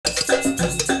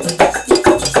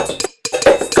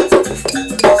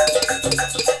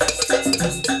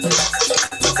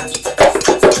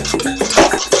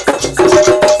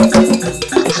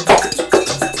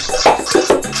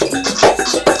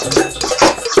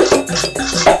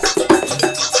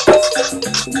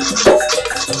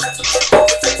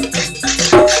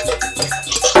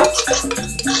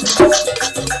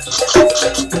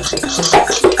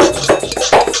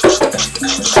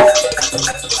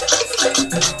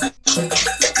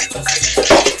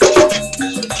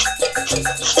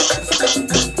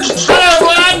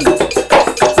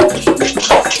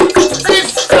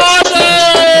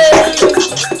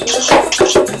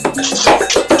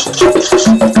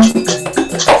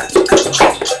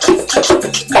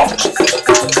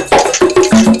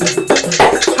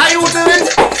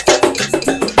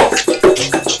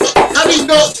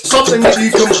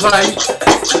play.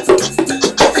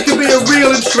 It could be a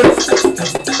real instrument.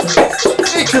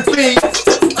 It could be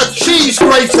a cheese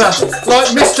grater like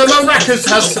Mr. Maracas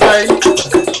has today.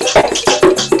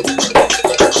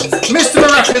 Mr.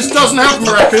 Maracas doesn't have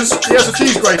maracas, he has a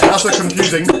cheese grater, that's so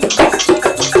confusing.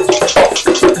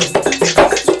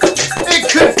 It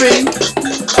could be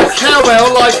a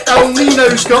cowbell like El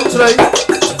Nino's got today.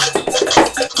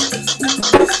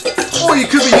 Or you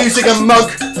could be using a mug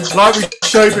like we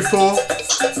showed before,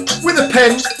 with a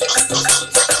pen.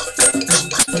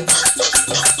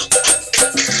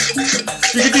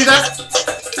 You could do that.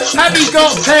 Have you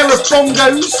got a pair of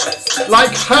bongos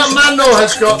like Hermano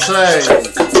has got today?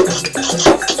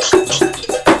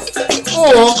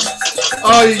 Or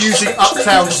are you using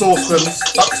upturned saucepans?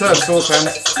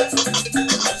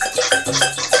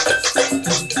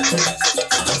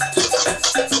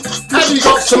 Have you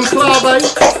got some clave?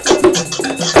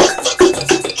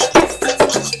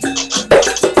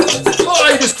 Or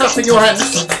are you just clapping your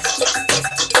hands?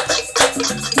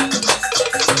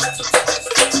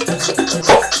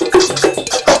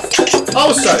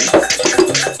 Also,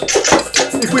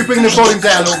 if we bring the volume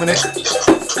down a minute,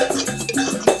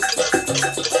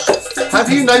 have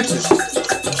you noticed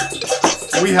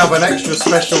we have an extra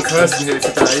special person here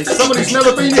today? Someone who's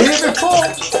never been here before.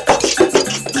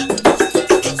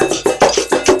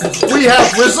 We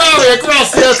have Rosaria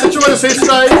Gracia to join us here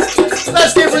today.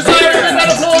 Let's give Rosaria a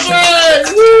round of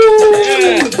applause. Woo!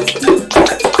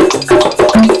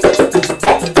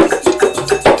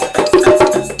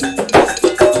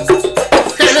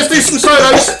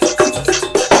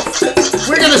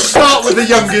 The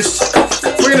youngest.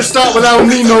 We're going to start with El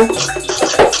Nino,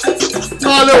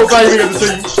 our little baby of the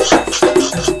team.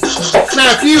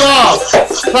 Now, if you are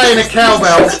playing a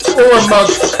cowbell or a mug,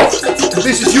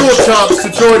 this is your chance to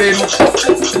join in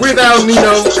with El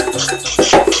Nino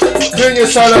doing your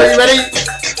solo. Are you ready?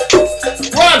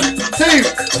 1, 2,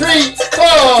 3,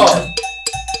 4.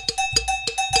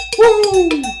 Woo!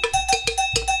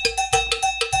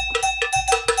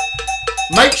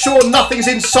 Make sure nothing's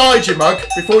inside your mug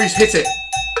before you hit it.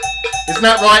 Isn't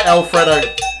that right, Alfredo?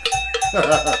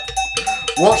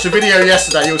 Watch the video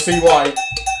yesterday, you'll see why.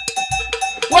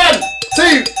 1,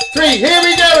 2, 3, here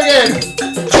we go again.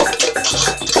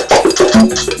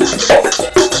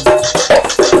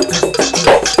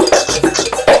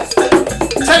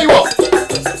 Tell you what,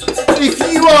 if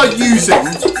you are using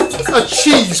a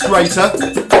cheese grater,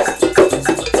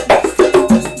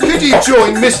 could you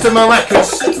join Mr.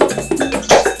 Maracas?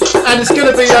 And it's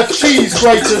going to be a cheese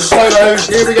grater solo.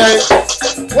 Here we go.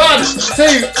 1,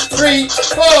 2, 3,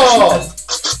 4.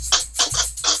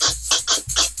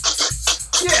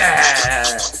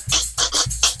 Yeah.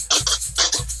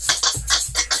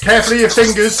 Carefully your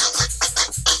fingers.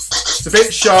 It's a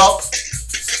bit sharp.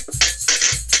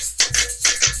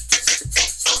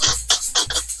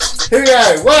 Here we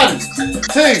go. 1,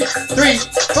 2, 3,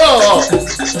 4.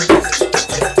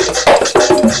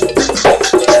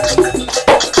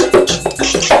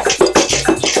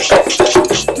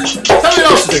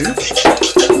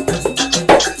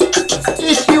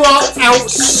 If you are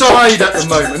outside at the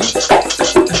moment,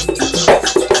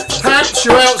 perhaps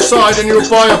you're outside and you're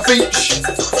by a beach,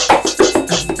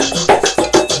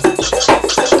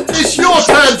 it's your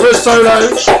turn for a solo.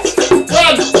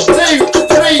 1, 2,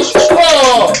 3,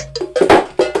 4.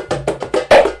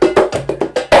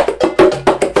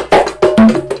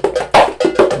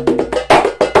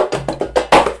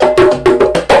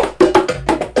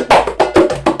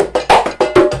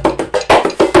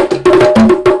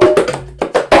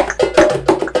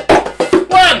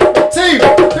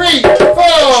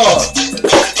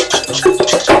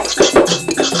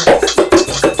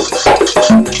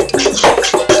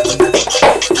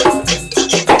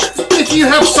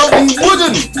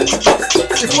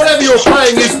 If whatever you're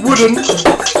playing is wooden,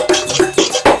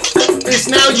 it's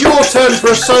now your turn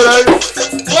for a solo.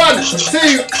 1,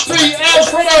 2, 3,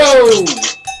 Alfredo!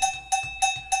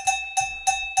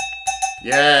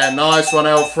 Yeah, nice one,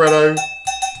 Alfredo.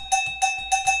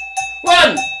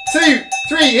 1, 2,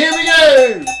 3, here we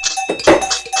go!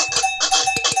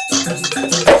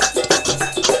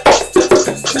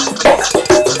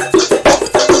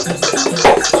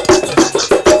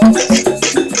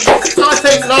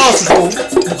 Last of all,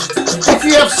 if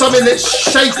you have something that's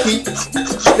shaky,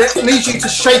 that needs you to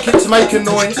shake it to make a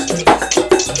noise,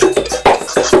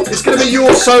 it's going to be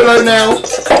your solo now.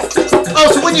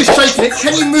 Oh, so when you're shaking it,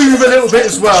 can you move a little bit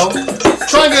as well?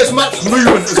 Try and get as much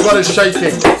movement as well as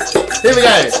shaking. Here we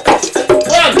go.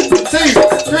 1, 2,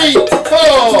 3,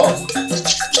 4.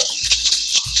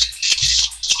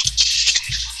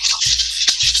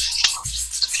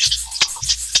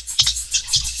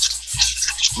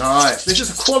 Nice. This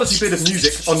is a quality bit of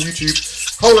music on YouTube.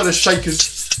 Whole lot of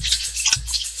shakers.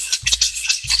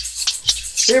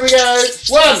 Here we go.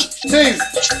 1, 2,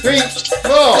 3,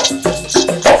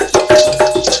 4.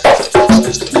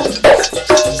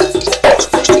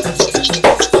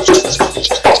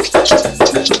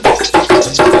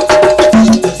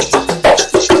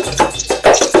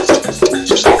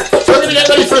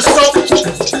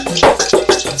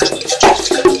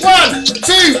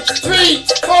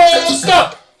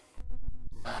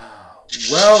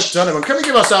 Well done, everyone. Can we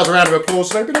give ourselves a round of applause?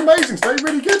 They've been amazing today,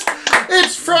 really good.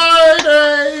 It's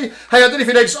Friday. Hey, I don't know if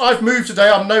you noticed, I've moved today.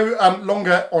 I'm no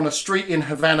longer on a street in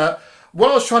Havana.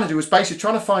 What I was trying to do was basically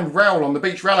trying to find Raoul on the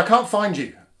beach. Raoul, I can't find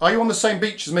you. Are you on the same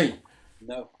beach as me?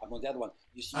 No, I'm on the other one.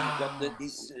 You see, you've got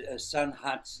these sun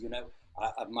hats, you know.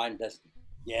 Mine doesn't.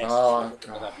 Yes. Oh,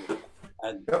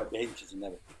 and the benches and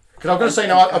everything. Because I was going to say,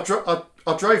 no,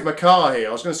 I drove my car here.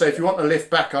 I was going to say, if you want a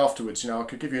lift back afterwards, you know, I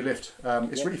could give you a lift.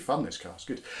 It's really fun, this car. It's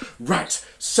good. Right.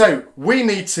 So we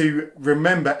need to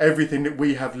remember everything that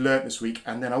we have learnt this week.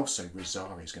 And then also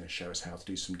Rosario is going to show us how to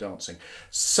do some dancing.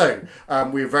 So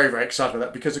we're very, very excited about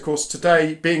that because, of course,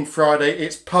 today being Friday,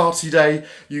 it's party day.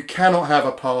 You cannot have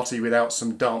a party without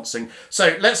some dancing.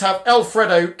 So let's have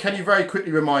Alfredo. Can you very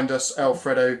quickly remind us,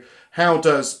 Alfredo, how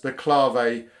does the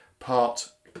clave part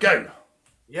go?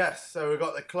 Yes, so we've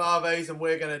got the claves and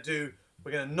we're going to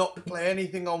not play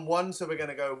anything on one. So we're going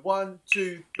to go 1,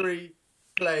 2, 3,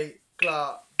 play,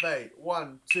 clave.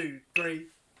 1, 2, 3,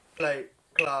 play,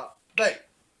 clave.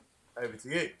 Over to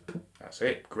you. That's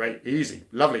it. Great. Easy.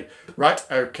 Lovely. Right.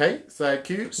 Okay. Thank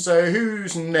you. So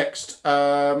who's next?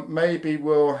 Maybe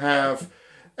we'll have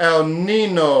El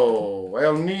Nino.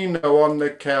 El Nino on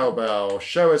the cowbell.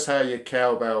 Show us how your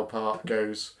cowbell part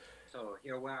goes. So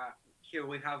here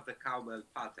we have the cowbell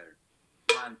pattern.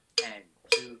 1 and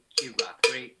 2, Cuba,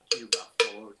 3, Cuba,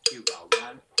 4, Cuba,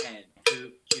 1 and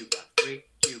 2, Cuba, 3,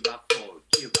 Cuba, 4,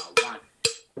 Cuba, 1,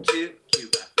 2,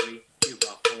 Cuba, 3, Cuba,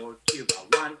 4, Cuba,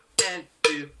 1 and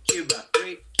 2, Cuba,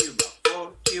 3, Cuba,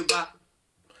 4, Cuba.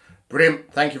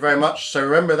 Brilliant. Thank you very much. So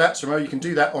remember that. So remember you can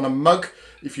do that on a mug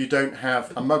if you don't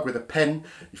have a mug with a pen,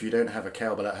 if you don't have a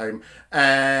cowbell at home.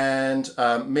 And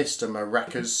Mr.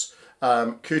 Maracas,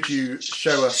 could you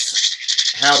show us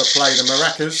how to play the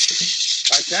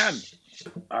maracas? I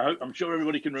can. I'm sure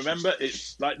everybody can remember.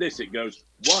 It's like this. It goes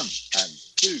 1 and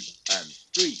 2 and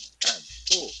 3 and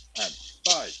 4 and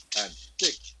 5 and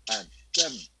 6 and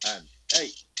 7 and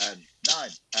 8 and 9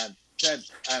 and 10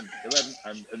 and 11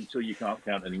 and until you can't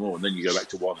count anymore. And then you go back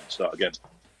to 1 and start again.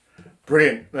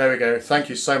 Brilliant. There we go. Thank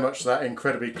you so much for that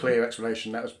incredibly clear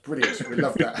explanation. That was brilliant. We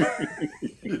love that.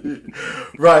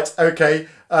 Right. Okay.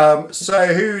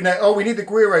 So who now? Oh, we need the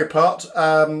guiro part.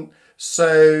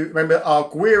 So remember our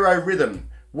guiro rhythm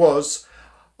was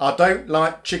I don't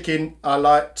like chicken, I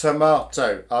like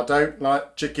tomato. I don't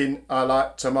like chicken, I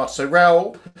like tomato. So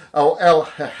Raoul, El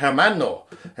Hermano,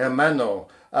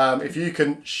 if you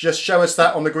can just show us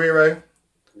that on the guiro.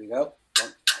 Here we go.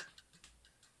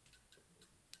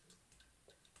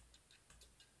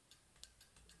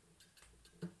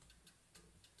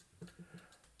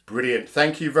 Brilliant.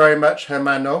 Thank you very much,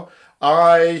 Hermano.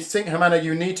 I think, Hermano,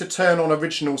 you need to turn on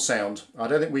original sound. I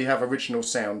don't think we have original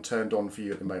sound turned on for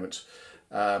you at the moment.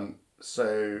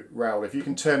 So, Raoul, if you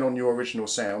can turn on your original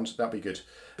sound, that'd be good.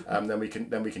 Then we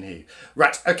can hear you.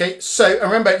 Right. Okay. So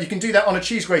remember, you can do that on a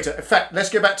cheese grater. In fact, let's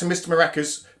go back to Mr.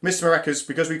 Maracas. Mr. Maracas,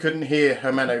 because we couldn't hear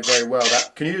Hermano very well.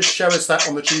 Can you just show us that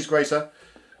on the cheese grater?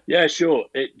 Yeah, sure.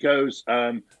 It goes,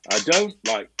 I don't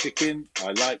like chicken,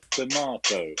 I like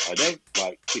tomato. I don't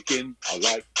like chicken, I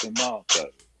like tomato.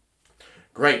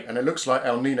 Great. And it looks like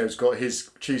El Nino's got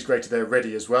his cheese grater there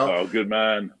ready as well. Oh, good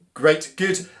man. Great,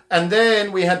 good. And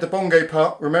then we had the bongo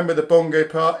part. Remember the bongo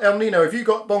part? El Nino, have you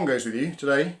got bongos with you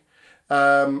today?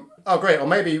 Oh, great. Or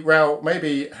maybe, Raoul,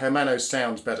 maybe Hermano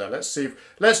sounds better.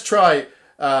 Let's try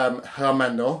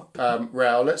Hermano,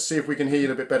 Raoul. Let's see if we can hear you a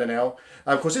little bit better now.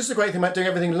 Of course, this is the great thing about doing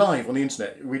everything live on the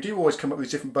internet. We do always come up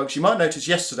with different bugs. You might notice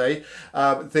yesterday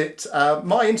that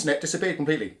my internet disappeared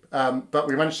completely, but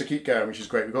we managed to keep going, which is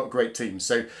great. We've got a great team,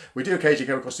 so we do occasionally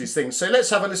come across these things. So let's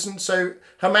have a listen. So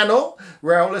Hermano,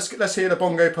 Raoul, let's hear the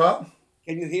bongo part.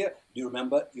 Can you hear? Do you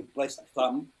remember? You place the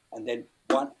thumb and then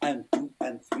 1 and 2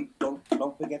 and 3. Don't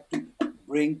forget to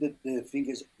bring the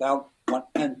fingers down. 1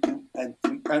 and 2 and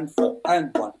 3 and 4 and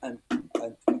 1 and 2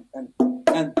 and 3 and 4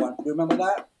 and 1. Do you remember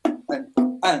that?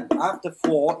 And after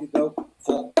 4, you go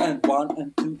 4 and 1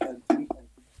 and 2 and 3 and 4.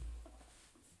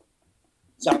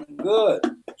 Sounding good.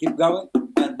 Keep going.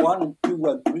 And 1 and 2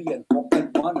 and 3 and 4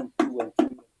 and 1 and 2 and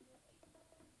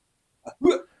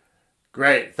 3.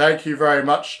 Great. Thank you very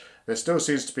much. There still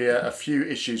seems to be a few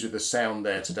issues with the sound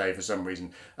there today for some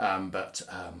reason, but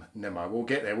never mind, we'll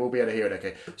get there, we'll be able to hear it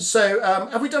okay. So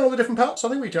have we done all the different parts? I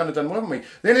think we've kind of done one, haven't we?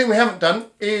 The only thing we haven't done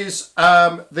is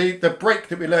the break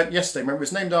that we learnt yesterday. Remember,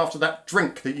 it's named after that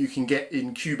drink that you can get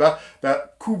in Cuba, the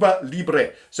Cuba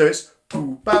Libre. So it's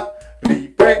Cuba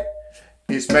Libre,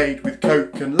 is made with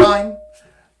Coke and lime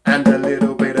and a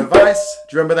little bit of ice.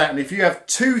 Do you remember that? And if you have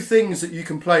two things that you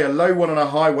can play, a low one and a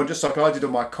high one, just like I did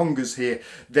on my congas here,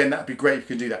 then that'd be great if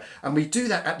you can do that. And we do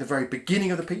that at the very beginning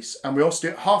of the piece, and we also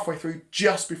do it halfway through,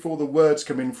 just before the words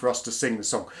come in for us to sing the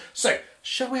song. So,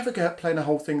 shall we have a go at playing the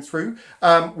whole thing through?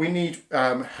 We need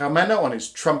Hermano on his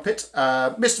trumpet,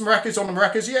 Mr. Maracas on the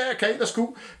maracas. Yeah, okay, that's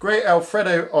cool. Great.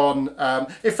 Alfredo on...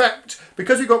 in fact,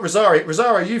 because we've got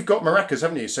Rosario, you've got maracas,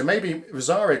 haven't you? So maybe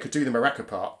Rosario could do the maraca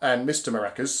part, and Mr.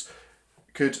 Maracas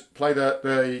could play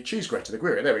the cheese grater, the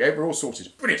guira. There we go, we're all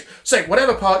sorted. Brilliant. So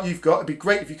whatever part you've got, it'd be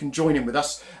great if you can join in with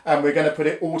us, and we're going to put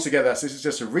it all together. So this is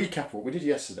just a recap of what we did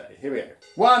yesterday. Here we go.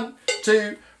 1,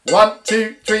 2, 1,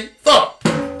 2, 3, 4.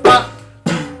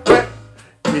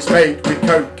 It's made with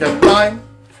Coke and lime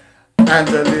and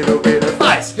a little bit of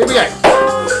ice. Here we go.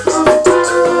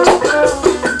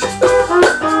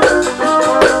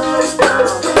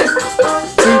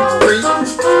 2, 3,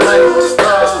 play,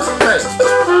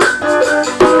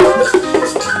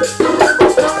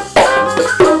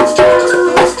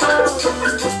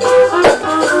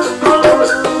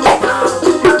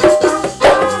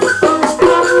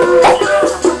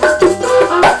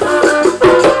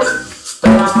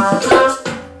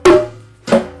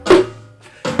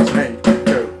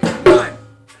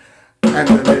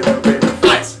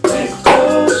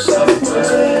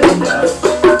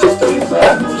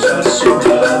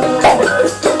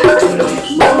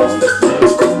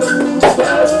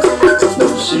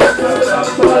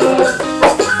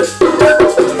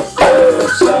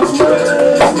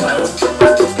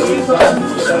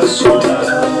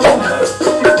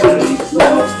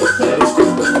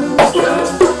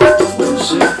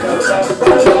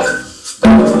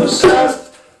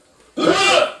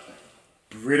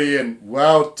 Brilliant.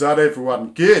 Well done,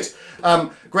 everyone. Good.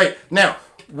 Great. Now,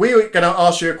 we're going to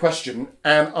ask you a question,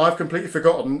 and I've completely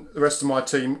forgotten, the rest of my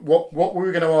team, what we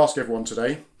were going to ask everyone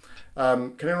today.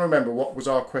 Can you remember what was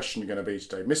our question going to be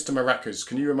today? Mr. Maracas,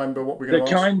 can you remember what we're going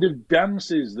to ask? The kind of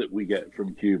dances that we get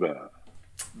from Cuba.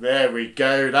 There we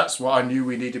go. That's what I knew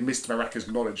we needed Mr.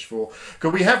 Maracas' knowledge for.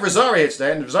 Because we have Rosario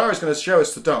today, and Rosario's going to show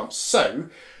us the dance. So,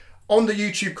 on the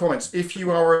YouTube comments, if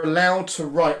you are allowed to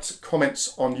write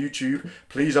comments on YouTube,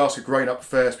 please ask a grown-up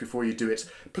first before you do it.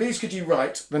 Please could you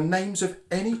write the names of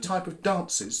any type of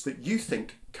dances that you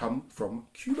think come from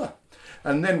Cuba?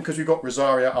 And then, because we've got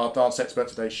Rosario, our dance expert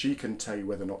today, she can tell you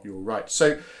whether or not you're right.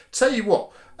 So, tell you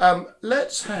what,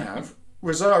 let's have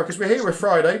Rosario, because we're here with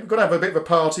Friday, we've got to have a bit of a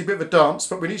party, a bit of a dance,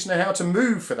 but we need to know how to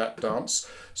move for that dance.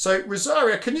 So,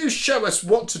 Rosario, can you show us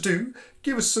what to do?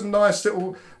 Give us some nice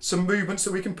little, some movements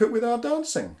that we can put with our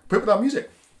dancing, put with our music.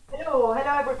 Hello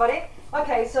everybody.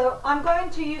 Okay, so I'm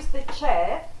going to use the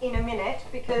chair in a minute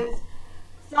because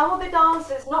some of the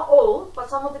dances, not all, but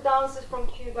some of the dances from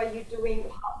Cuba you do in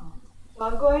patterns. So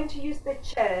I'm going to use the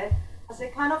chair as a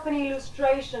kind of an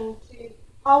illustration to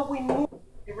how we move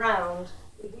around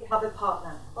if we have a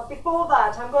partner. But before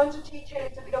that, I'm going to teach you a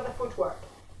little bit of the footwork.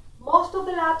 Most of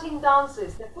the Latin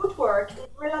dances, the footwork is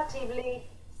relatively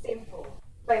simple,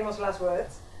 famous last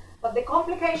words, but the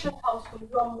complication comes when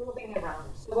you are moving around.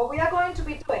 So what we are going to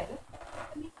be doing,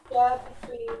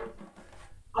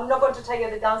 I'm not going to tell you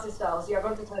the dancing styles, you are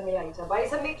going to tell me later, but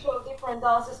it's a mixture of different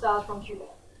dancing styles from Cuba.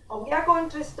 And we are going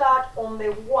to start on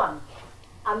the 1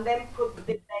 and then put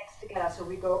the legs together. So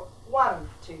we go 1,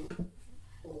 2,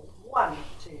 4, 1,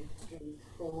 2, 3,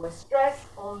 4. Stress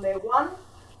on the 1,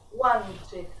 1,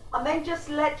 2, and then just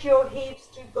let your hips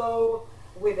to go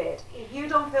with it. If you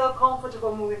don't feel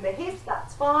comfortable moving the hips,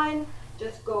 that's fine.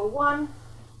 Just go 1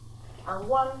 and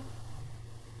 1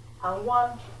 and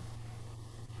 1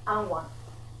 and 1.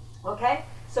 Okay?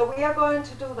 So we are going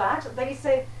to do that. There is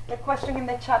a question in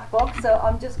the chat box, so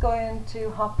I'm just going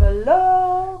to hop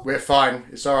hello. We're fine.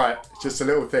 It's all right. It's just a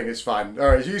little thing. It's fine. All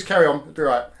right, you just carry on. It'll be all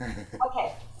right.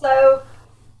 Okay, so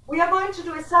we are going to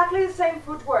do exactly the same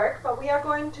footwork, but we are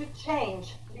going to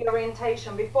change the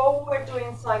orientation. Before we were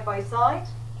doing side by side,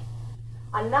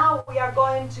 and now we are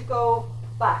going to go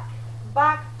back.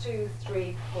 Back, 2,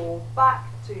 3, 4, back,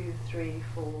 2, 3,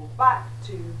 4, back,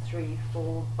 2, 3,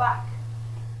 4, back,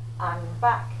 and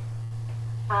back,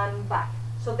 and back.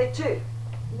 So the 2.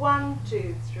 1,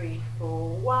 2, 3, 4,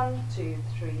 1, 2,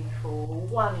 3, 4,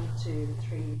 1, 2,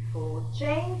 3, 4,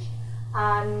 change,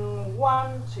 And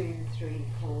 1, 2, 3,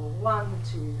 4, 1,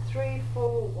 2, 3,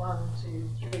 4, 1,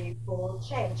 2, 3, 4,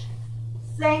 change.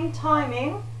 Same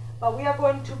timing, but we are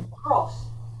going to cross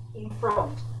in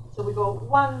front. So we go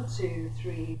 1, 2,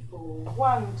 3, 4,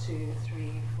 1, 2,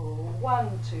 3, 4,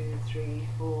 1, 2, 3,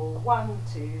 4, 1,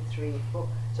 2, 3, 4.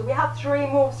 So we have 3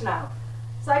 moves now.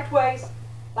 Sideways,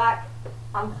 back,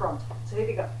 and front. So here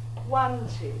we go. 1,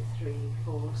 2, 3,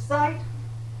 4, side,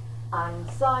 and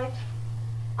side,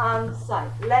 and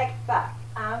side. Leg back,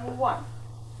 and 1,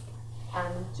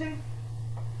 and 2,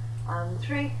 and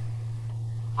 3,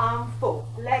 and 4.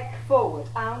 Leg forward,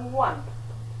 and 1,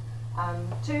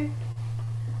 and 2,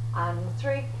 and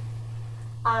 3,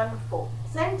 and 4.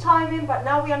 Same timing, but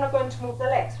now we are not going to move the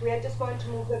legs. We are just going to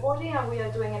move the body, and we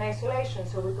are doing an isolation.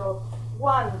 So we go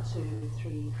 1, 2,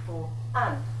 3, 4,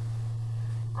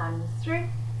 and 3,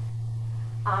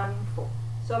 and 4.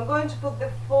 So I'm going to put the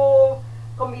 4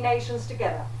 combinations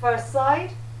together. First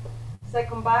side,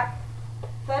 second back,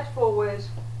 third forward,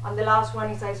 and the last one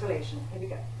is isolation. Here we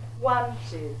go. 1,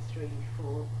 2, 3,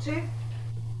 4, 2,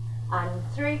 and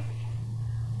 3,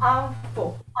 and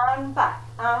 4, and back,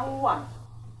 and 1,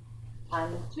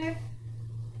 and 2,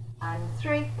 and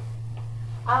 3,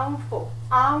 and 4,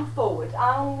 and forward,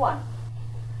 and 1,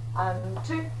 and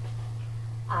 2,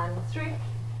 and 3,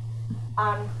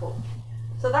 and 4.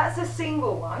 So that's a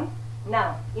single one.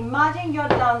 Now, imagine you're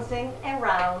dancing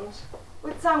around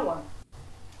with someone.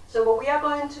 So what we are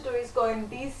going to do is go in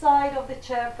this side of the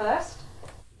chair first,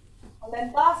 and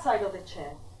then that side of the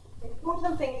chair. The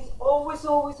important thing is always,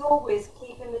 always, always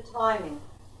keeping the timing,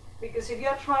 because if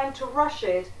you're trying to rush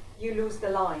it, you lose the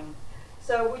line.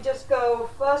 So we just go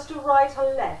first to right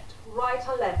and left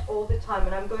all the time,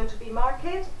 and I'm going to be marked,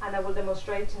 and I will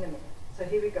demonstrate in a minute. So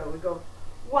here we go. We go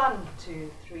 1,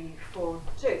 2, 3, 4,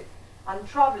 2, and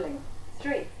traveling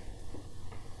 3,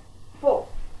 4,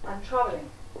 and traveling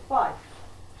 5,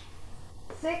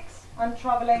 6, and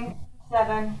traveling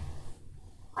 7,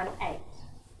 and 8.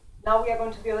 Now we are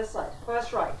going to the other side.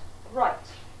 First right,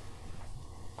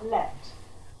 left,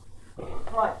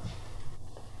 right,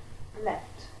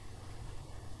 left,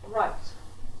 right,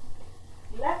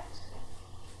 left,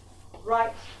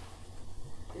 right,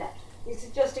 left. This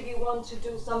is just if you want to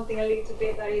do something a little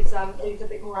bit that is a little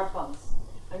bit more advanced.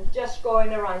 And just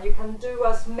going around. You can do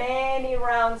as many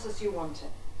rounds as you want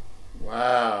it.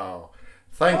 Wow.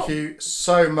 Thank you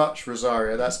so much,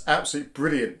 Rosario. That's absolutely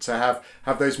brilliant to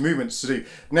have those movements to do.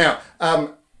 Now,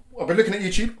 I've been looking at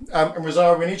YouTube, and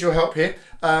Rosario, we need your help here.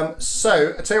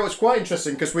 So, I tell you what's quite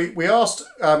interesting, because we asked,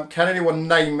 can anyone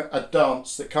name a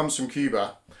dance that comes from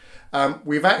Cuba?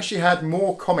 We've actually had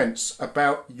more comments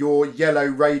about your yellow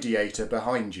radiator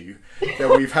behind you than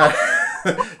we've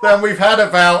had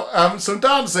about some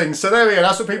dancing. So there we go.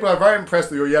 That's what people are very impressed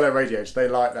with, your yellow radiator. They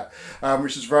like that,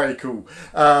 which is very cool.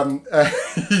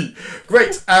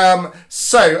 Great.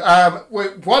 So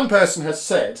one person has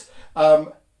said,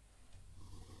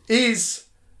 is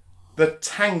the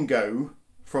tango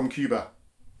from Cuba?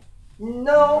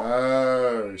 No.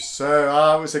 Oh,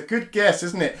 so it was a good guess,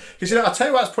 isn't it? Because, I'll tell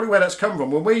you what, that's probably where that's come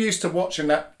from. When we're used to watching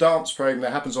that dance program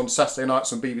that happens on Saturday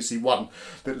nights on BBC One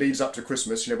that leads up to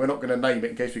Christmas, we're not going to name it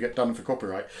in case we get done for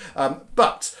copyright.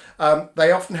 But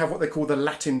they often have what they call the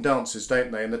Latin dances,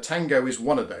 don't they? And the tango is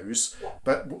one of those. Yeah.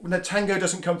 But the tango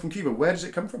doesn't come from Cuba. Where does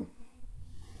it come from?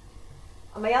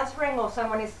 Am I answering, or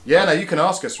someone is? Yeah, no, you can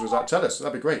ask us. Tell us.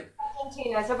 That'd be great.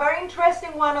 Argentina. It's a very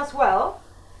interesting one as well,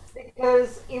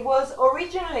 because it was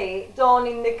originally done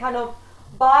in the kind of,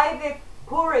 by the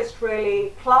poorest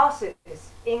really classes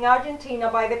in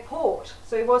Argentina, by the port.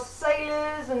 So it was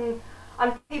sailors and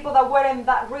people that weren't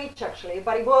that rich actually,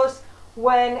 but it was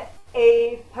when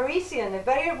a Parisian, a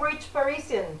very rich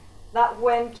Parisian that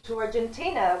went to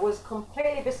Argentina was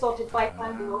completely besotted by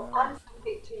tango and took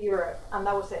it to Europe, and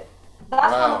that was it.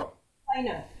 That's what I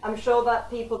know. I'm sure that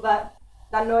people that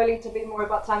know a little bit more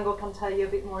about tango can tell you a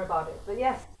bit more about it, but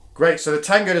yes. Great, so the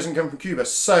tango doesn't come from Cuba,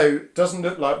 so doesn't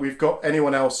look like we've got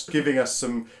anyone else giving us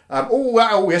some...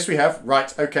 oh, yes we have.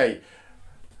 Right, okay.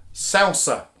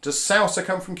 Salsa. Does salsa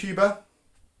come from Cuba?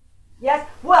 Yes,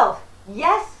 well,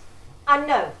 yes and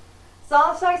no.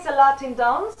 Salsa is a Latin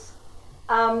dance.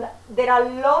 There are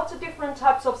lots of different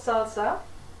types of salsa.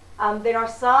 There are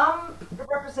some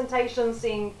representations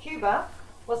in Cuba,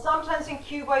 but sometimes in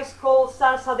Cuba it's called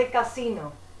salsa de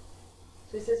casino.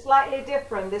 So it's slightly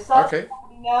different. The salsa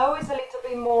we know is a little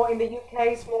bit more, in the UK,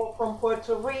 it's more from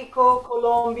Puerto Rico,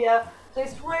 Colombia. So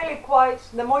it's really quite,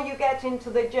 the more you get into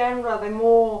the genre, the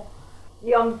more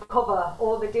you uncover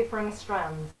all the different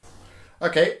strands.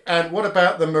 Okay, and what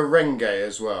about the merengue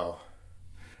as well?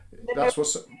 That's what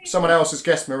someone else has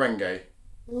guessed, merengue.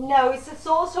 No, it's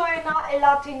also a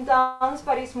Latin dance,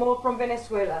 but it's more from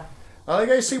Venezuela.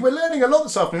 Okay, see, we're learning a lot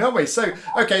this afternoon, aren't we? So,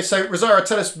 okay, so Rosario,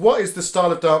 tell us, what is the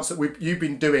style of dance that you've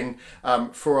been doing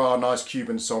for our nice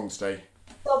Cuban song today?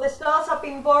 So the styles I've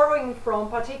been borrowing from,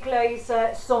 particularly, is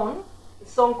son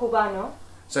cubano.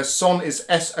 So son is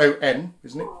S-O-N,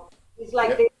 isn't it? It's like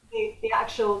Yep. the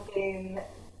actual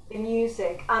the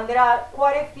music, and there are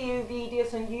quite a few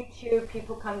videos on YouTube.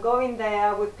 People can go in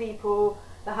there with people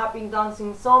that have been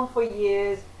dancing son for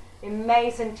years,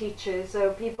 amazing teachers,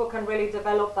 so people can really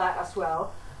develop that as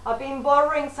well. I've been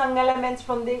borrowing some elements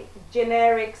from the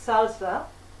generic salsa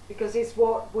because it's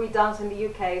what we dance in the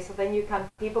UK, so then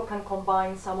people can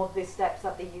combine some of the steps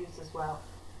that they use as well.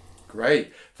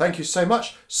 Great, thank you so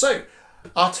much. So,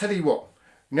 I'll tell you what,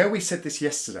 we said this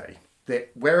yesterday,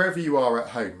 that wherever you are at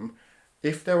home,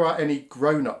 if there are any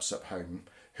grown-ups at home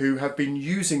who have been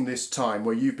using this time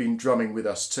where you've been drumming with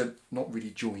us to not really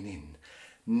join in,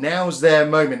 now's their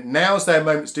moment. Now's their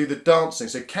moment to do the dancing.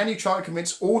 So can you try and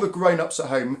convince all the grown-ups at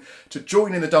home to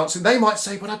join in the dancing? They might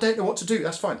say, well, I don't know what to do.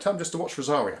 That's fine. Tell them just to watch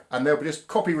Rosario. And they'll just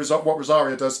copy what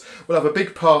Rosario does. We'll have a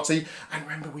big party. And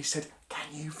remember, we said, can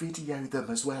you video them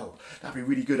as well? That'd be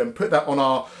really good. And put that on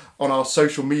our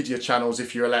social media channels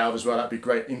if you're allowed as well. That'd be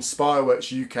great.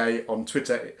 Inspireworks UK on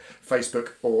Twitter,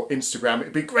 Facebook or Instagram.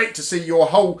 It'd be great to see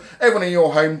everyone in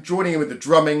your home joining in with the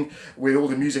drumming, with all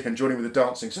the music and joining with the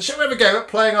dancing. So shall we have a go at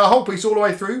playing our whole piece all the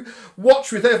way through?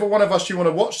 Watch with every one of us you want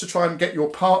to watch to try and get your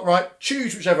part right.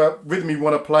 Choose whichever rhythm you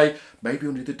want to play. Maybe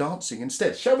you'll do the dancing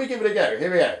instead. Shall we give it a go?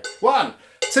 Here we go. 1,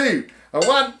 2,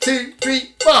 1, 2,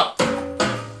 3, 4.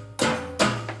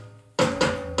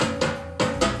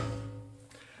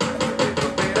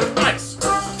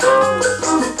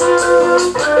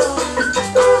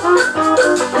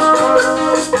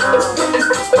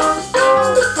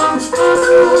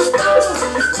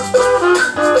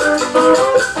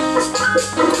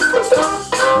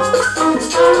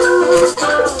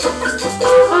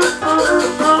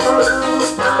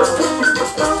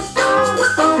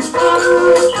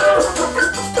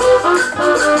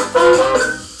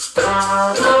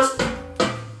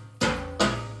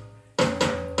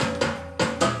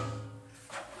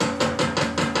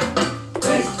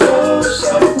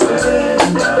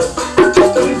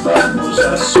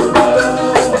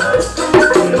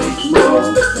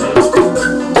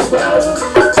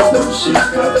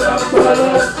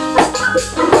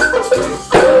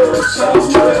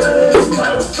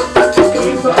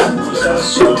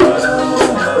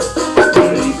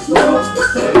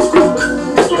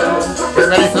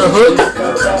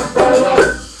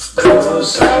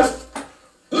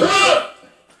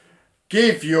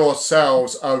 Give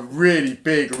yourselves a really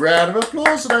big round of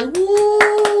applause today.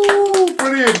 Woo!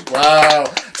 Brilliant. Wow.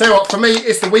 Tell you what, for me,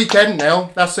 it's the weekend now.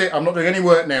 That's it. I'm not doing any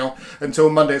work now until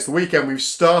Monday. It's the weekend. We've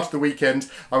started the weekend.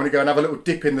 I'm going to go and have a little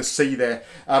dip in the sea there.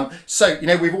 So,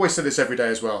 we've always said this every day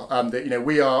as well, that,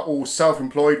 we are all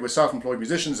self-employed. We're self-employed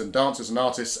musicians and dancers and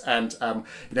artists. And,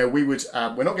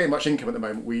 we're not getting much income at the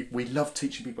moment. We love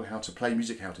teaching people how to play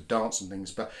music, how to dance and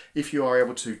things. But if you are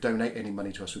able to donate any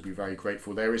money to us, we'd be very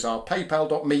grateful. There is our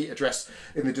paypal.me address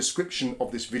in the description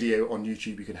of this video on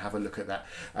YouTube. You can have a look at that.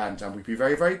 And we'd be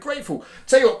very, very grateful.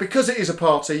 Tell you what, because it is a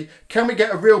party, can we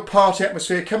get a real party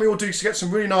atmosphere? Can we all get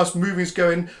some really nice movings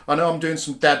going? I know I'm doing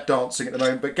some dad dancing at the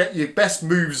moment, but get your best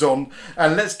moves on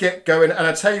and let's get going. And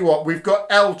I tell you what, we've got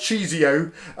El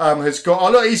Chizio has got,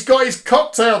 oh look, he's got his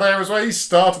cocktail there as well. He's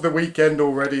started the weekend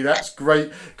already. That's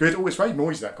great. Good. Oh, it's very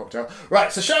noisy, that cocktail.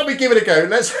 Right, so shall we give it a go?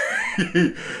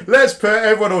 Let's put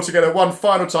everyone all together one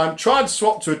final time. Try and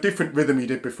swap to a different rhythm you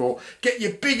did before. Get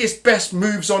your biggest, best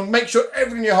moves on. Make sure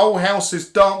everyone in your whole house is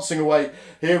dancing away.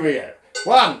 Here we go.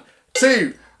 1,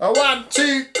 2, 1,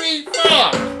 2, 3,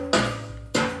 4.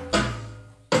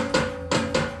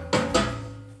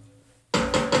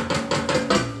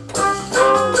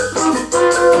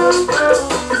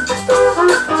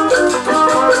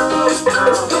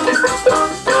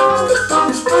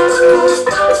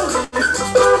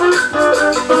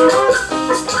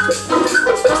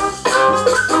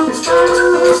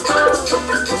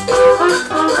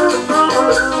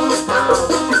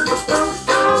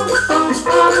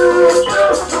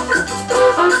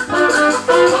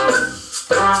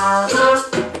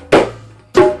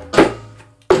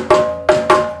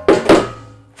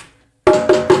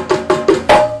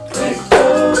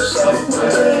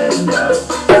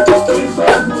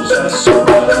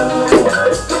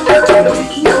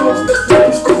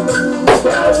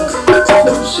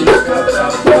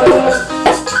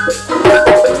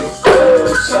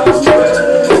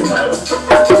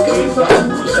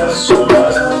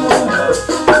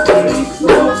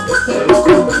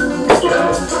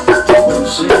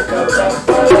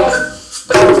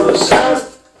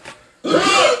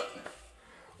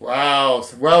 Wow,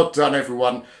 well done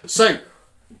everyone. So,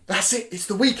 that's it, it's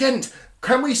the weekend.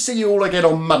 Can we see you all again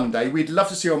on Monday? We'd love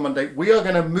to see you on Monday. We are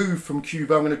going to move from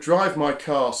Cuba. I'm going to drive my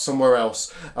car somewhere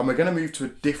else and we're going to move to a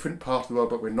different part of the world,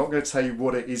 but we're not going to tell you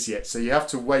what it is yet. So you have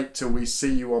to wait till we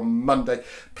see you on Monday.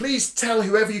 Please tell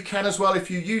whoever you can as well. If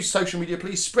you use social media,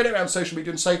 please spread it around social media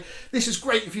and say, this is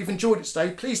great. If you've enjoyed it today,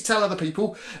 please tell other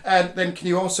people. And then can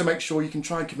you also make sure you can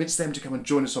try and convince them to come and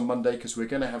join us on Monday, because we're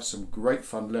going to have some great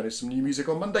fun learning some new music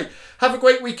on Monday. Have a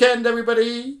great weekend,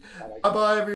 everybody. Bye-bye, everybody.